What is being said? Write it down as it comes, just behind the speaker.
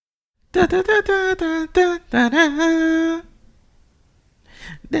Da, da, da, da, da, da, da, da.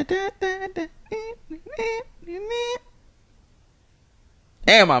 Da, da, da, da.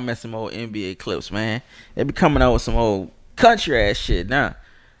 Am I messing with old NBA clips, man? They be coming out with some old country ass shit now.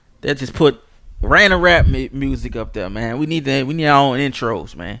 They just put random rap music up there, man. We need our own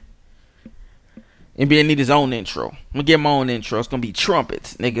intros, man. NBA need his own intro. I'm gonna get my own intro. It's gonna be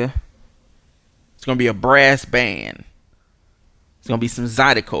trumpets, nigga. It's gonna be a brass band. It's gonna be some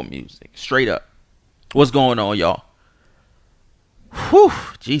Zydeco music, straight up. What's going on, y'all? Whew,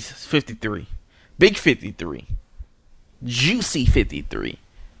 Jesus, 53, big 53, juicy 53.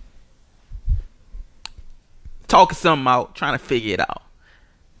 Talking something out, trying to figure it out.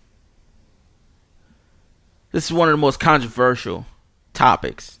 This is one of the most controversial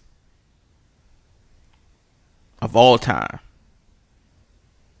topics of all time.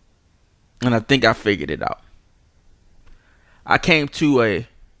 And I think I figured it out. I came to a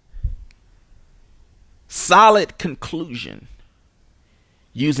solid conclusion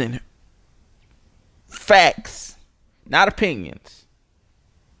using facts, not opinions,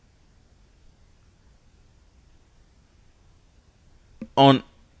 on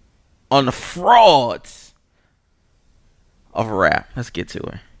the frauds of rap. Let's get to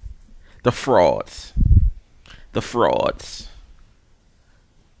it. The frauds.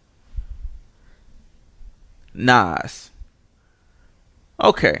 Nas.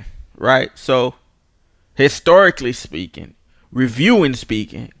 Okay, right? So, historically speaking, reviewing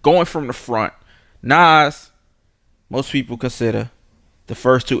speaking, going from the front, Nas, most people consider the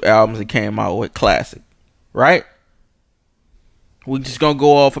first two albums that came out with classic, right? We're just gonna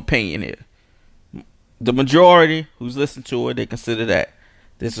go off opinion here. The majority who's listened to it, they consider that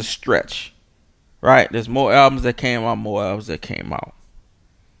there's a stretch, right? There's more albums that came out, more albums that came out.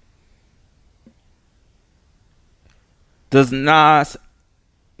 Does Nas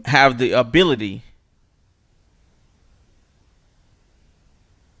have the ability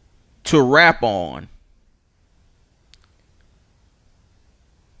to rap on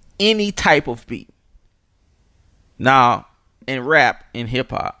any type of beat? Now, in rap, in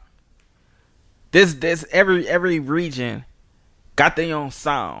hip hop, there's every region got their own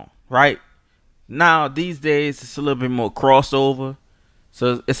sound, right? Now these days it's a little bit more crossover,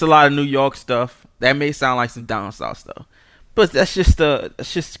 so it's a lot of New York stuff that may sound like some down south stuff, but that's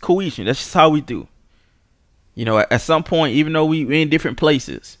just cohesion. That's just how we do. You know, at some point, even though we're in different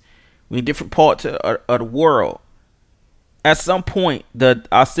places, we in different parts of the world, at some point,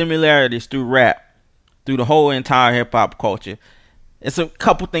 our similarities through rap, through the whole entire hip hop culture, it's a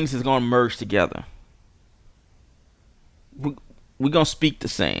couple things that's gonna merge together. We're gonna speak the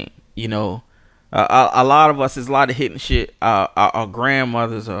same, you know. A lot of us, there's a lot of hitting shit our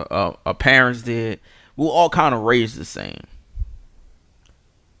grandmothers or our parents did. We're all kind of raised the same.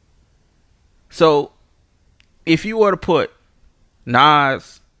 So, if you were to put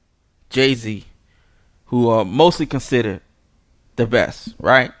Nas, Jay-Z, who are mostly considered the best,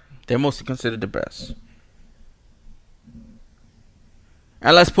 right? They're mostly considered the best.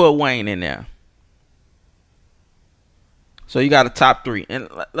 And let's put Wayne in there. So you got a top three. And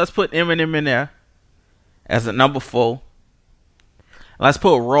let's put Eminem in there as a number 4. Let's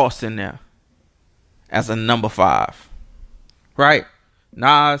put Ross in there as a number 5. Right?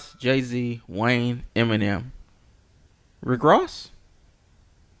 Nas, Jay-Z, Wayne, Eminem. Rick Ross?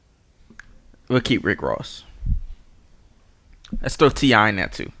 We'll keep Rick Ross. Let's throw T.I. in there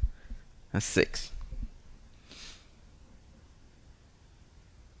too. That's 6.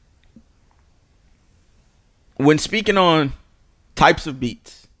 When speaking on types of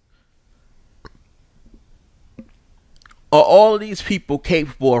beats, are all of these people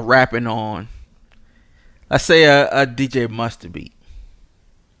capable of rapping on, let's say, a DJ Mustard beat?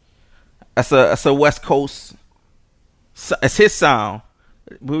 That's a West Coast. It's his sound,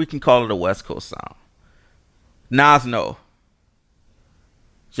 but we can call it a West Coast sound. Nas, no.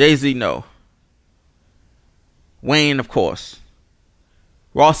 Jay-Z, no. Wayne, of course.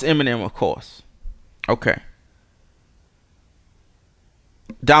 Ross, Eminem, of course. Okay.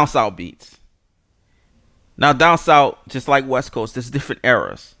 Down South beats. Now, down South, just like West Coast, there's different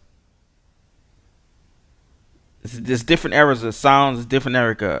eras. There's different eras of sounds, different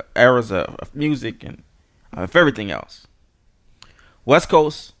eras of music, and of everything else. West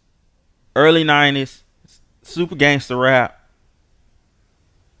Coast, early 90s, super gangster rap,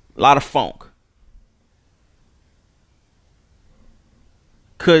 a lot of funk.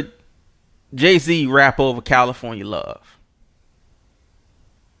 Could Jay-Z rap over California Love?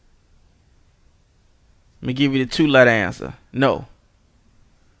 Let me give you the 2-letter answer. No.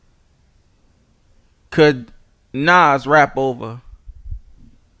 Could Nas rap over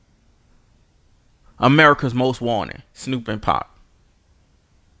America's Most Wanted, Snoop and Pop.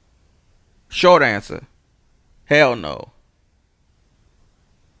 Short answer, hell no.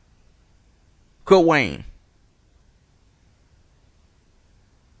 Could Wayne.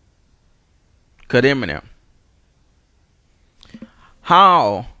 Could Eminem.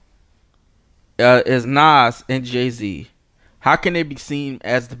 How is Nas and Jay-Z, how can they be seen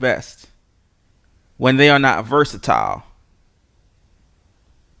as the best when they are not versatile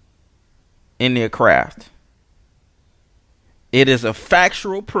in their craft? It is a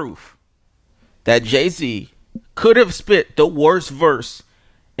factual proof that Jay-Z could have spit the worst verse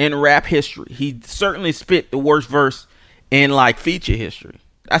in rap history. He certainly spit the worst verse in like feature history.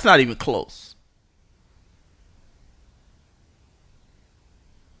 That's not even close.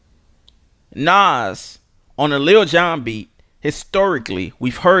 Nas on a Lil Jon beat, historically,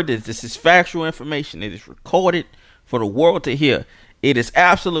 we've heard this. This is factual information. It is recorded for the world to hear. It is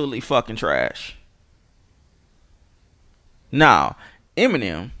absolutely fucking trash. Now,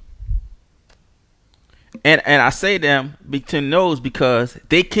 Eminem, and I say them between those because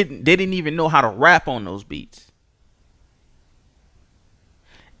they didn't even know how to rap on those beats.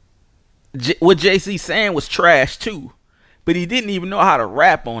 What Jay-Z saying was trash too, but he didn't even know how to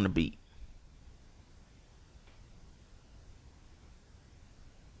rap on the beat.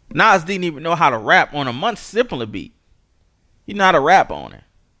 Nas didn't even know how to rap on a much simpler beat. He know how to rap on it.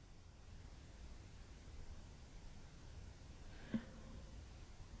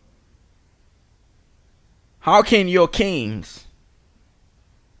 How can your kings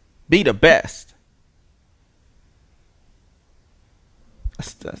be the best?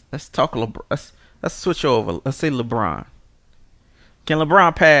 Let's talk LeBron. Let's switch over. Let's say LeBron. Can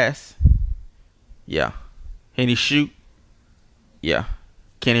LeBron pass? Yeah. Can he shoot? Yeah.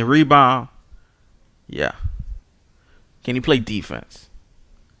 Can he rebound? Yeah. Can he play defense?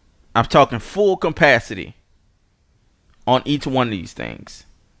 I'm talking full capacity on each one of these things.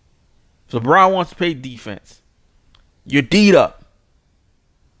 If LeBron wants to play defense, you're D'd up.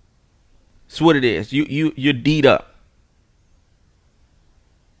 That's what it is. You're D'd up.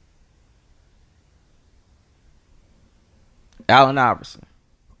 Allen Iverson.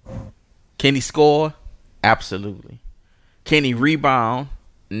 Can he score? Absolutely. Can he rebound?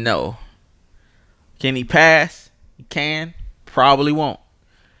 No. Can he pass? He can. Probably won't.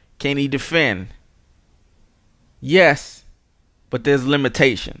 Can he defend? Yes, but there's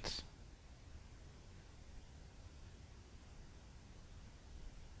limitations.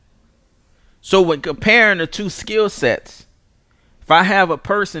 So when comparing the two skill sets, if I have a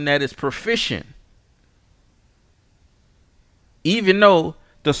person that is proficient, even though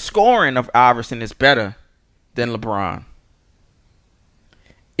the scoring of Iverson is better than LeBron,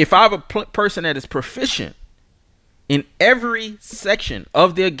 if I have a person that is proficient in every section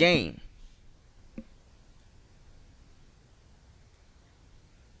of their game,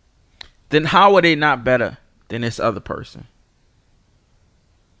 then how are they not better than this other person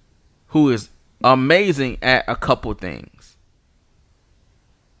who is amazing at a couple things,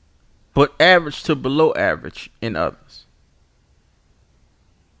 but average to below average in others?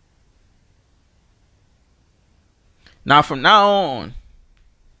 Now, from now on,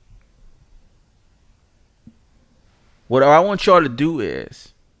 what I want y'all to do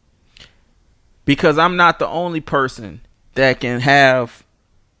is, because I'm not the only person that can have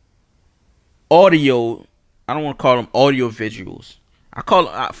audio, I don't want to call them audio visuals.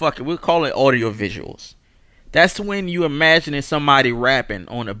 We'll call it audio visuals. That's when you imagining somebody rapping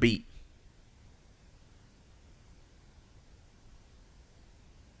on a beat.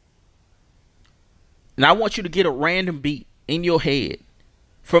 And I want you to get a random beat in your head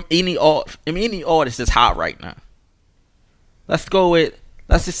from any artist that's hot right now. Let's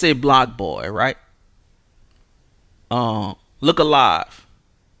just say Block Boy, right? Look Alive.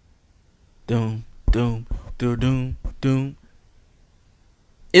 Doom, doom, doom, doom, doom.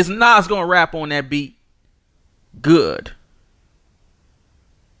 Is Nas gonna rap on that beat? Good.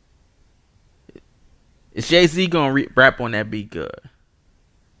 Is Jay-Z gonna rap on that beat? Good.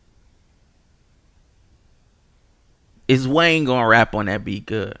 Is Wayne gonna rap on that beat?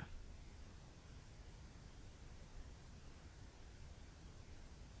 Good.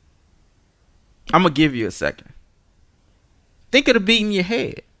 I'm gonna give you a second. Think of the beat in your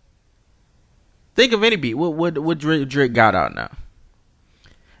head. Think of any beat. What Drake got out now?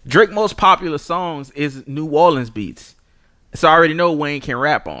 Drake's most popular songs is New Orleans beats. So I already know Wayne can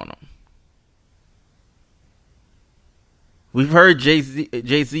rap on them. We've heard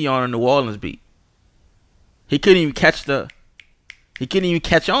Jay-Z on a New Orleans beat. He couldn't even catch on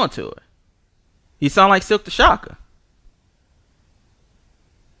to it. He sound like Silk the Shocker.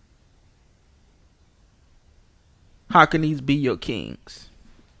 How can these be your kings?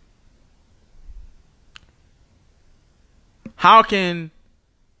 How can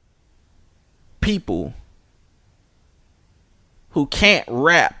people who can't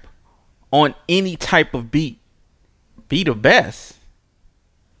rap on any type of beat be the best?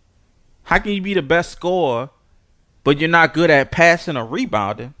 How can you be the best scorer, but you're not good at passing or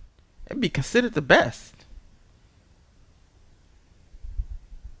rebounding, and be considered the best?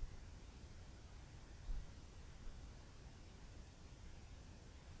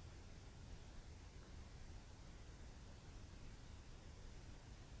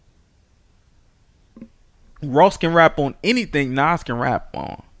 Ross can rap on anything Nas can rap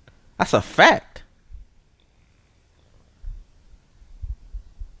on. That's a fact.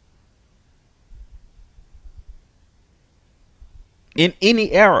 In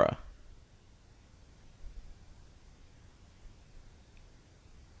any era.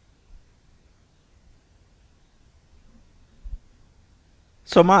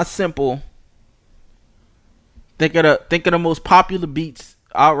 So my simple think of the most popular beats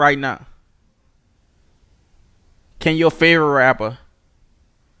out right now. Can your favorite rapper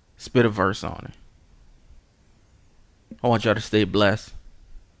spit a verse on it? I want y'all to stay blessed.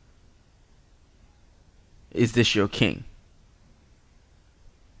 Is this your king?